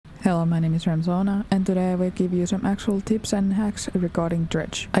Hello, my name is rämsoona, and today I will give you some actual tips and hacks regarding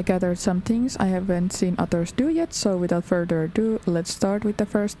Dredge. I gathered some things I haven't seen others do yet, so without further ado, let's start with the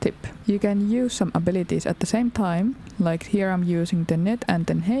first tip. You can use some abilities at the same time, like here I'm using the net and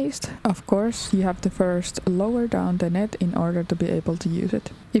then haste. Of course, you have to first lower down the net in order to be able to use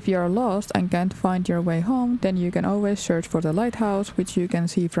it. If you are lost and can't find your way home, then you can always search for the lighthouse, which you can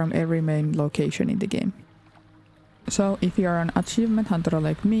see from every main location in the game. So if you are an achievement hunter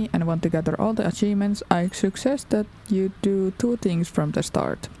like me and want to gather all the achievements, I suggest that you do two things from the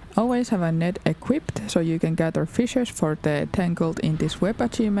start. Always have a net equipped so you can gather fishes for the tangled in this web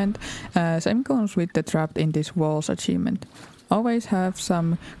achievement. Same goes with the trapped in this walls achievement. Always have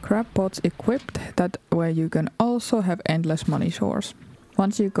some crab pots equipped, that way you can also have endless money source.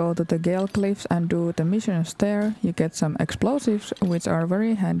 Once you go to the Gale Cliffs and do the missions there, you get some explosives, which are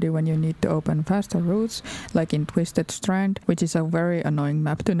very handy when you need to open faster routes, like in Twisted Strand, which is a very annoying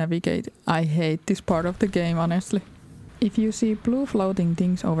map to navigate. I hate this part of the game, honestly. If you see blue floating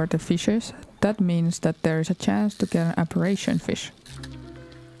things over the fishes, that means that there is a chance to get an apparition fish.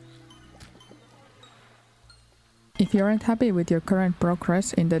 If you aren't happy with your current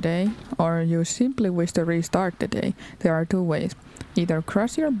progress in the day, or you simply wish to restart the day, there are two ways. Either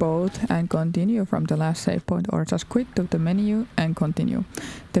crash your boat and continue from the last save point, or just quit to the menu and continue.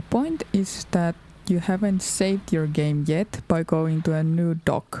 The point is that you haven't saved your game yet by going to a new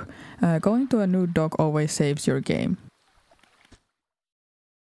dock. Going to a new dock always saves your game.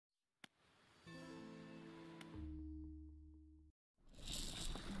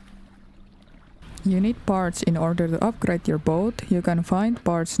 You need parts in order to upgrade your boat. You can find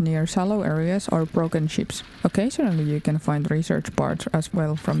parts near shallow areas or broken ships. Occasionally you can find research parts as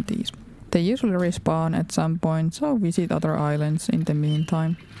well from these. They usually respawn at some point, so visit other islands in the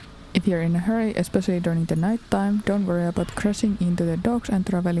meantime. If you're in a hurry, especially during the night time, don't worry about crashing into the docks and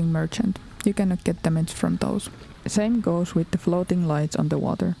traveling merchant. You cannot get damage from those. Same goes with the floating lights on the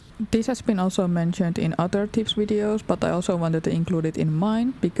water. This has been also mentioned in other tips videos, but I also wanted to include it in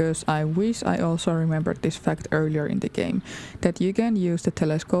mine because I wish I also remembered this fact earlier in the game, that you can use the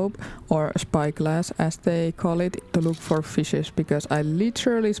telescope or spyglass as they call it to look for fishes, because I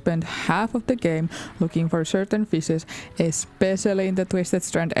literally spent half of the game looking for certain fishes, especially in the Twisted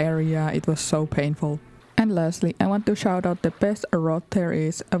Strand area. It was so painful. And lastly, I want to shout out the best rod there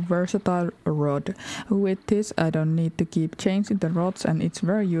is, a versatile rod. With this I don't need to keep changing the rods, and it's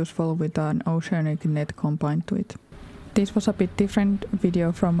very useful with an oceanic net combined to it. This was a bit different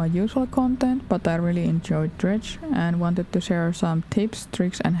video from my usual content, but I really enjoyed Dredge and wanted to share some tips,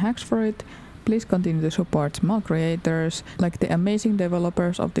 tricks and hacks for it. Please continue to support small creators like the amazing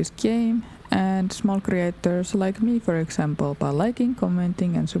developers of this game, and small creators like me, for example, by liking,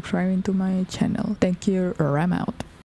 commenting and subscribing to my channel. Thank you, Ram out.